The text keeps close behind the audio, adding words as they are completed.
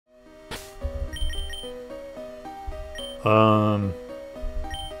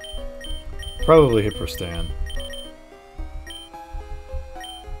Probably Hipperstan.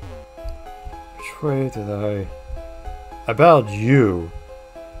 Which way did I... About you.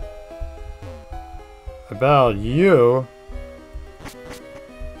 About you?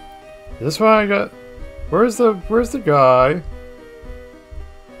 Is this why I got... Where's the guy?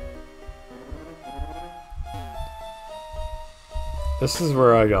 This is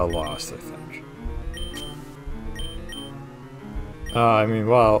where I got lost, I think. I mean,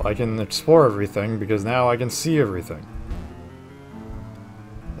 well, I can explore everything because now I can see everything.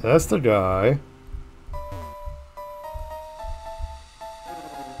 That's the guy.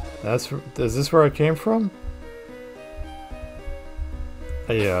 Is this where I came from?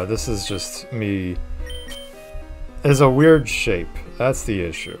 Yeah, this is just me. It's a weird shape. That's the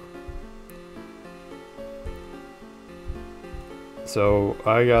issue. So,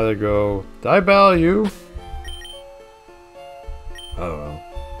 I gotta go... Did I battle you? I don't know.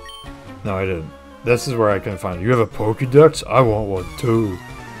 No, I didn't. This is where I can find it. You have a Pokédex? I want one too.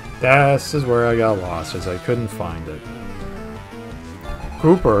 This is where I got lost, as I couldn't find it.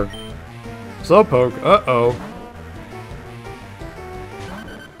 Cooper. Slowpoke. Uh-oh.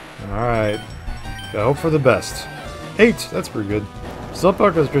 Alright. Gotta hope for the best. 8! That's pretty good.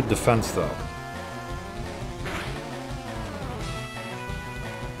 Slowpoke has good defense, though.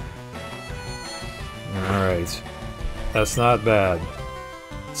 Alright. That's not bad.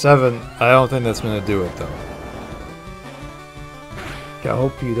 7. I don't think that's gonna do it, though. I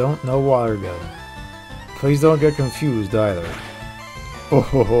hope you don't know water gun. Please don't get confused, either. Oh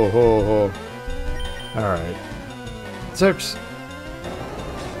ho ho ho ho. Alright. 6.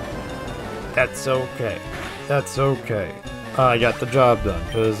 That's okay. That's okay. I got the job done,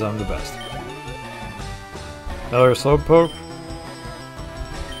 because I'm the best. Another Slowpoke.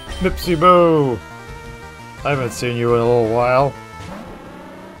 Mipsy Boo! I haven't seen you in a little while.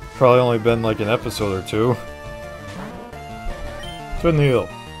 Probably only been like an episode or two. Twin Needle.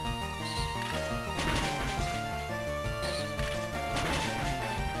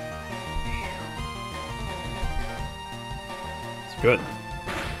 It's good.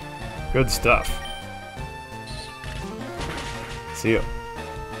 Good stuff. See ya.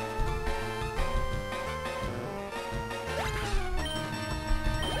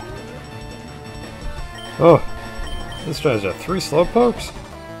 Oh, this guy's got 3 Slowpokes?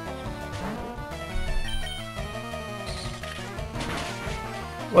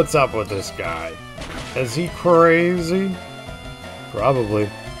 What's up with this guy? Is he crazy? Probably.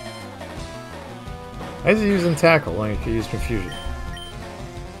 Why is he using Tackle when he could use Confusion?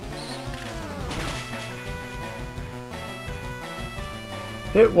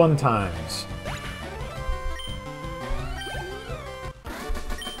 Hit 1 times.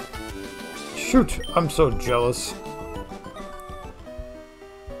 Shoot! I'm so jealous.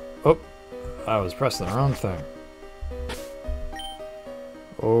 Oh, I was pressing the wrong thing.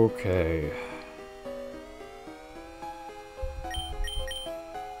 Okay.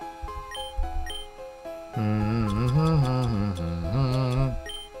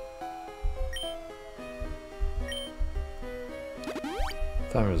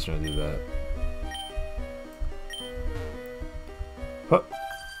 I'm just gonna do that. Huh.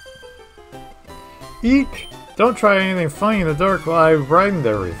 Eek! Don't try anything funny in the dark while I rhymed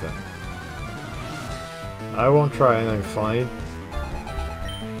everything. I won't try anything funny.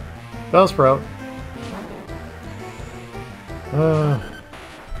 Bellsprout.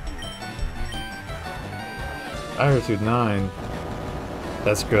 Attitude 9.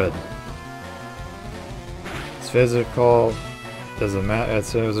 That's good. It's physical. Doesn't matter.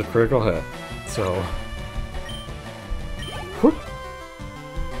 It was a critical hit. So. Whoop.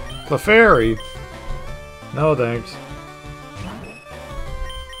 Clefairy. No thanks.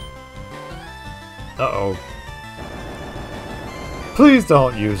 Uh-oh. Please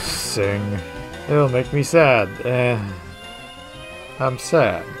don't use Sing. It'll make me sad. I'm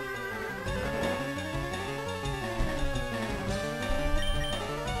sad.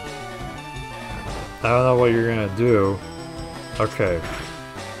 I don't know what you're gonna do. Okay.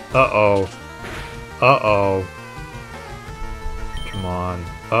 Uh-oh. Uh-oh. Come on.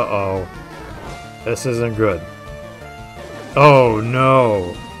 Uh-oh. This isn't good. Oh,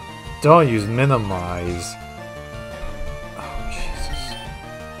 no. Don't use Minimize. Oh, Jesus.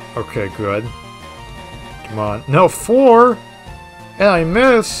 Okay, good. Come on. No, 4! And I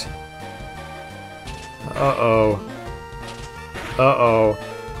miss! Uh-oh. Uh-oh.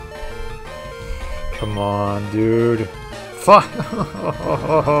 Come on, dude. Fuck!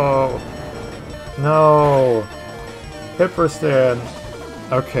 No! Hipperstan.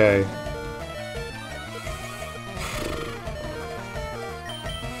 Okay.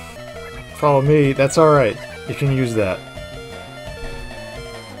 follow me. That's alright. You can use that.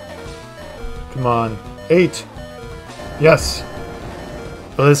 Come on. 8! Yes!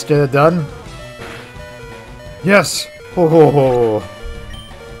 Will this get it done? Yes! Ho ho ho!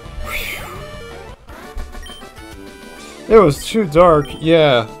 It was too dark.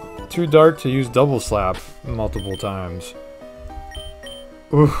 Yeah. Too dark to use double slap multiple times.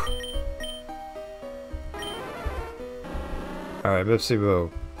 Oof. Alright, Bipsy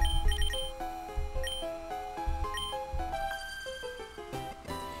Boo.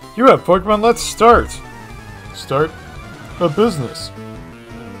 You have Pokemon, let's start! Start a business.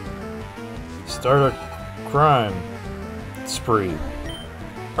 Start a crime spree.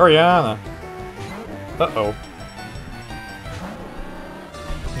 Ariana. Uh-oh.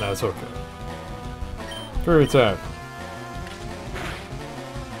 That's okay. Through attack.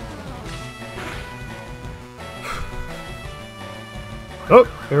 Oh,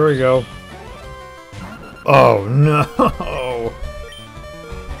 here we go. Oh no!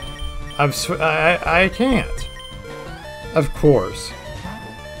 I can't. Of course.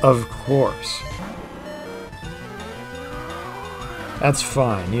 Of course. That's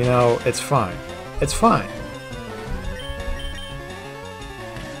fine, you know, it's fine. It's fine.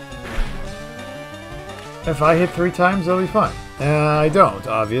 If I hit 3 times, that'll be fine. And I don't,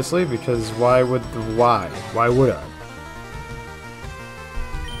 obviously, because why would I?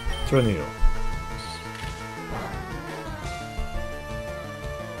 Tornado.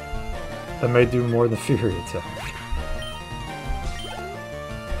 That may do more than Fury Attack.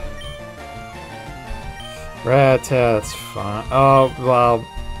 Rat-tat's fine. Oh, well.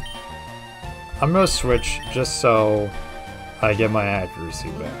 I'm gonna switch just so I get my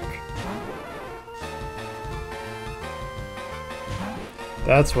accuracy back.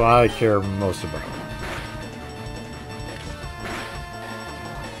 That's what I care most about.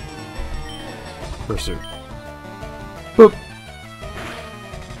 Pursuit. Boop!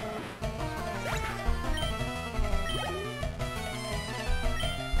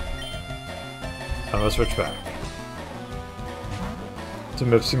 I'm gonna switch back to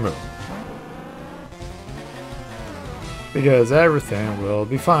Mipsy Moo. Because everything will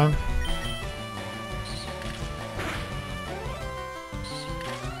be fine.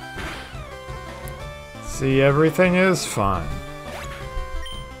 See, everything is fine.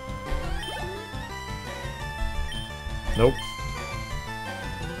 Nope.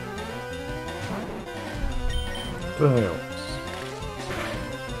 Fail.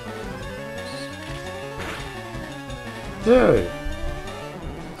 Yay!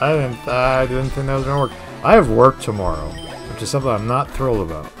 I didn't think that was gonna work. I have work tomorrow, which is something I'm not thrilled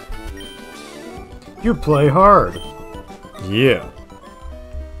about. You play hard. Yeah.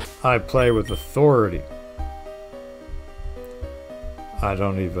 I play with authority. I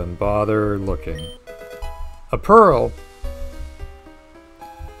don't even bother looking. A pearl?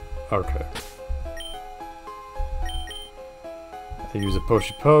 Okay. I use a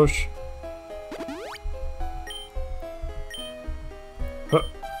Poshy Posh. Huh.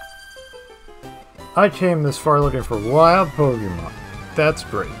 I came this far looking for wild Pokemon. That's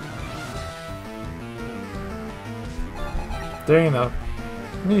great. Dana.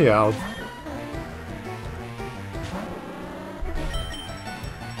 Meowth.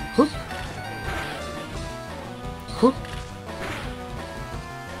 Whoop. Whoop.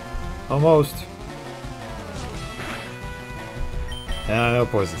 Almost. And I know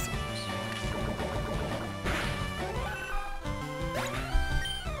poison.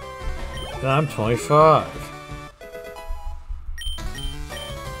 I'm 25.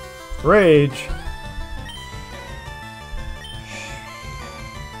 Rage.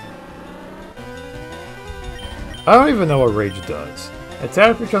 I don't even know what Rage does.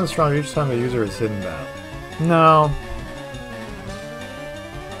 Attack becomes stronger each time the user is hidden down. No.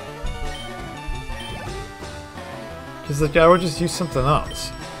 Because like I would just use something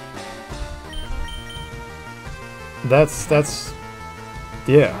else. That's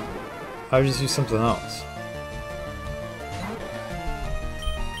yeah. I would just use something else.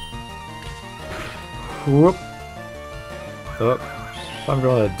 Whoop. Oh. I'm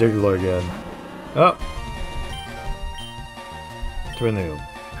going to Diggler again. Oh. Tornado.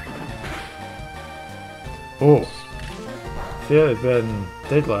 Oh. If it had been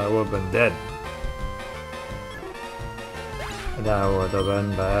Diggler, I would have been dead. And that would have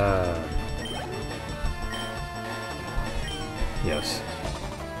been bad. Yes.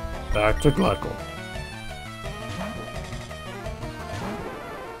 Back to Gleckle.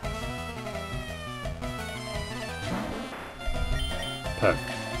 Peck.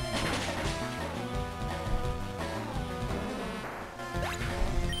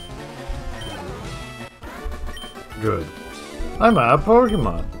 Good. I'm out of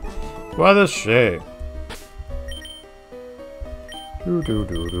Pokemon. What a shame.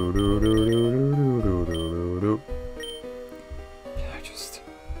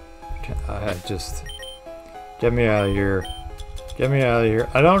 I just... Get me out of here. Get me out of here.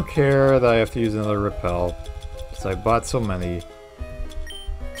 I don't care that I have to use another repel. Because I bought so many.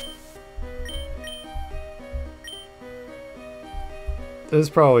 There's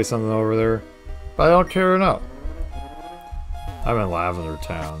probably something over there. But I don't care enough. I'm in Lavender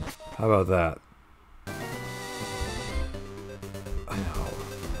Town. How about that? I know.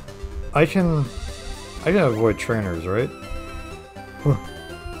 I can avoid trainers, right?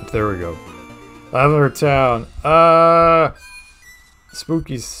 There we go. Lavender Town.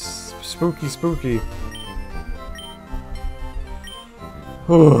 Spooky, spooky, spooky.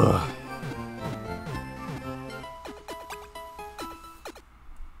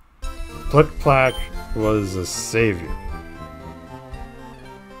 Plick-Plack was a savior.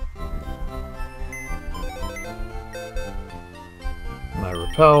 My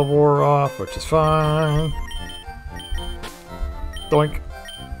repel wore off, which is fine. Doink.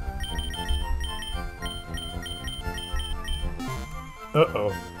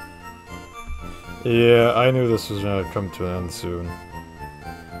 Uh-oh. Yeah, I knew this was gonna come to an end soon.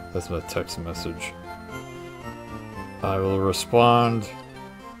 That's my text message. I will respond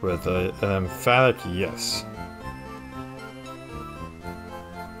with an emphatic yes.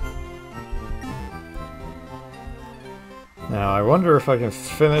 Now, I wonder if I can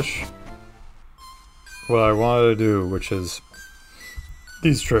finish what I wanted to do, which is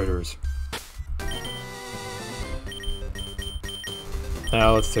these traders.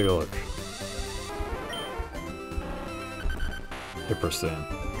 Now, let's take a look. Hipperstand.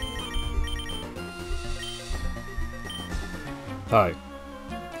 Hi.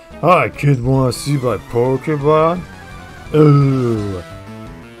 Hi, kid, wanna see my Pokemon? Ooh.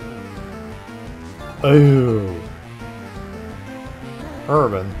 Ooh.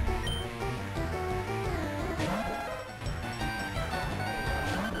 Urban.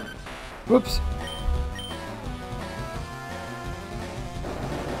 Whoops.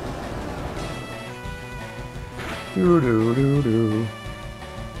 Doo-doo-doo-doo.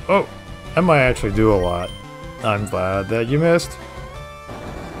 Oh, I might actually do a lot. I'm glad that you missed.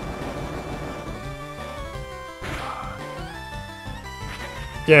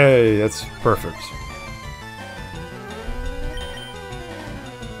 Yay, that's perfect.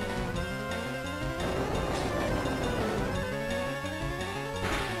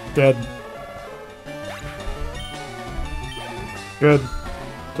 Dead. Good.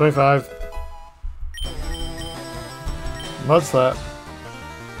 25. Mud slap.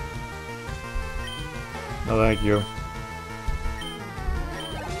 No, thank you.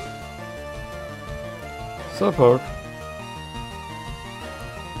 Slowpoke.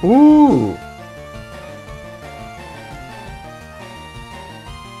 Ooh!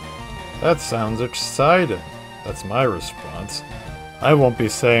 That sounds exciting. That's my response. I won't be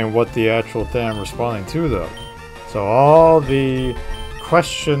saying what the actual thing I'm responding to, though. So all the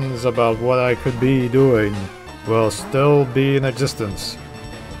questions about what I could be doing will still be in existence.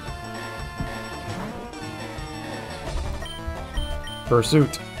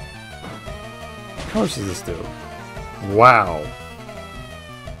 Pursuit. How much does this do? Wow.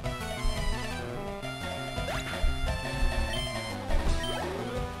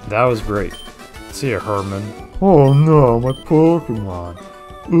 That was great. See ya, Herman. Oh no, my Pokemon.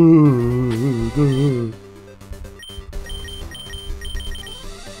 Ooh,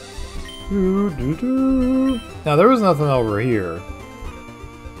 now there was nothing over here.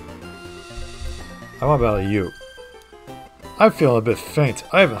 How about you? I'm feeling a bit faint.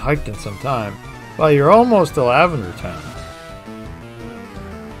 I haven't hiked in some time. Well, you're almost to Lavender Town.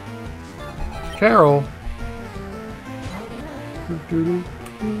 Carol.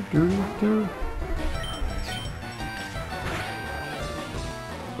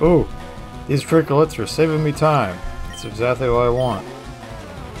 Oh, these tricklets are saving me time. That's exactly what I want.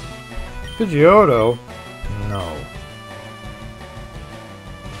 Pidgeotto? No.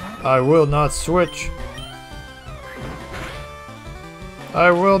 I will not switch.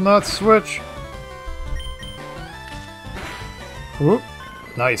 I will not switch. Whoop.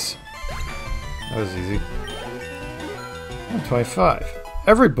 Nice. That was easy. I'm 25.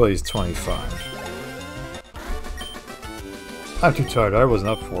 Everybody's 25. I'm too tired. I wasn't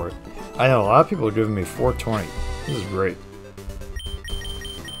up for it. I know a lot of people are giving me 420. This is great.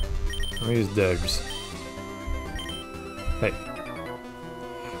 Let me use Debs. Hey.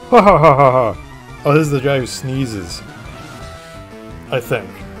 Ha ha ha ha ha. Oh, this is the guy who sneezes. I think.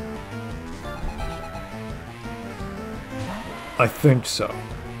 I think so.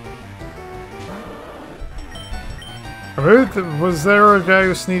 Or maybe was there a guy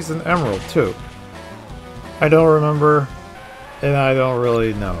who sneezed an emerald too? I don't remember, and I don't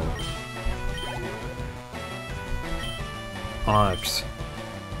really know. Onyx.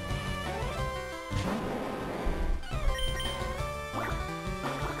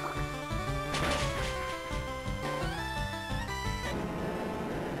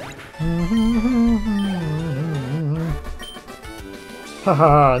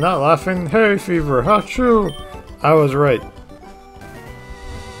 Haha, not laughing. Hay fever, achoo! I was right.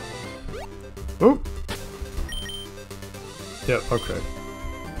 Oop. Yep, okay.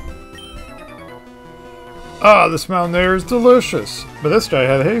 Ah, this mountain air is delicious. But this guy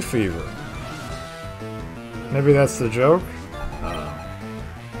had hay fever. Maybe that's the joke?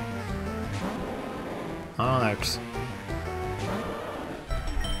 Onyx.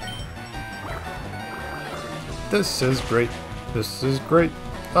 This is great. This is great.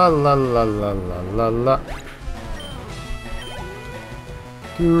 La la la la la la la.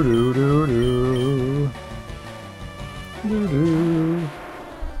 Do do do do. Do do.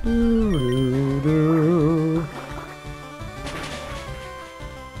 Do do do.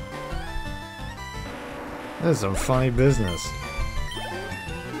 This is some funny business.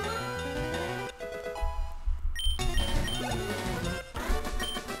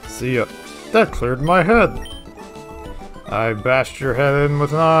 See ya. That cleared my head. I bashed your head in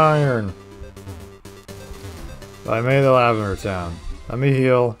with an iron. I made a lavender town. Let me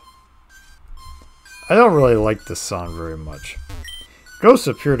heal. I don't really like this song very much. Ghosts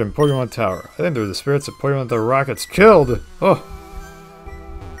appeared in Pokemon Tower. I think they're the spirits of Pokemon the Rockets killed. Oh.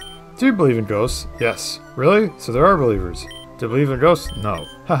 Do you believe in ghosts? Yes. Really? So there are believers. Do you believe in ghosts? No.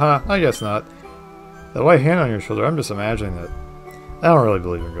 Haha, I guess not. The white hand on your shoulder, I'm just imagining it. I don't really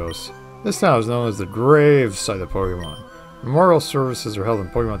believe in ghosts. This town is known as the grave site of Pokemon. Memorial services are held in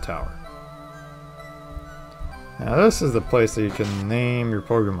Pokemon Tower. Now this is the place that you can name your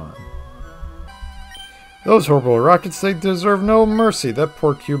Pokemon. Those horrible Rockets, they deserve no mercy. That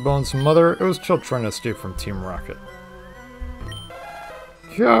poor Cubone's mother, it was still trying to escape from Team Rocket.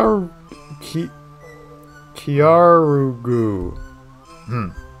 Kiarugu.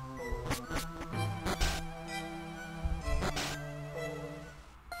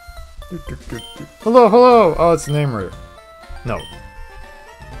 Hello, hello! Oh, it's the name reader. No.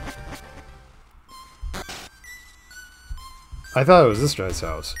 I thought it was this guy's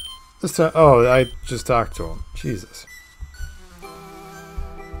house. This time, oh, I just talked to him. Jesus.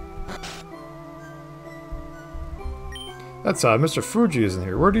 That's odd. Mr. Fuji isn't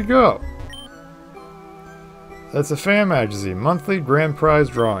here. Where'd he go? That's a fan magazine. Monthly grand prize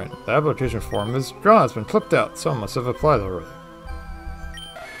drawing. The application form is drawn. It's been clipped out. Someone must have applied already.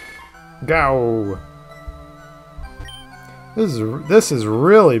 Go. This is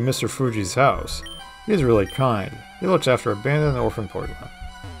really Mr. Fuji's house. He's really kind. He looks after abandoned and orphan Pokemon.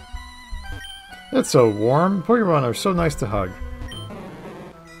 It's so warm. Pokemon are so nice to hug.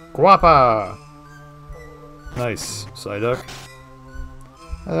 Guapa! Nice, Psyduck.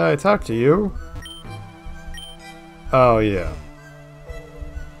 Did I talk to you? Oh, yeah.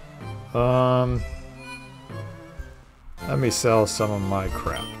 Let me sell some of my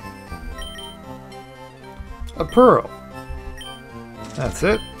crap. A pearl. That's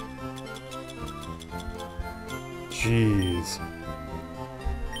it. Jeez.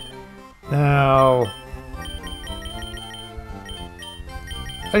 Now...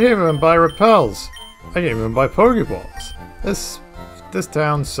 I can't even buy repels. I can't even buy Pokeballs. This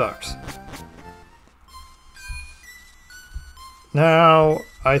town sucks. Now,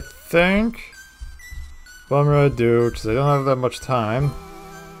 I think what I'm gonna do, because I don't have that much time,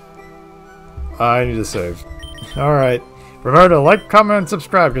 I need to save. Alright. Remember to like, comment, and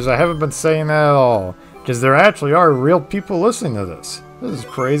subscribe, because I haven't been saying that at all. Because there actually are real people listening to this. This is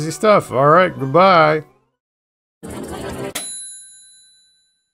crazy stuff. Alright, goodbye.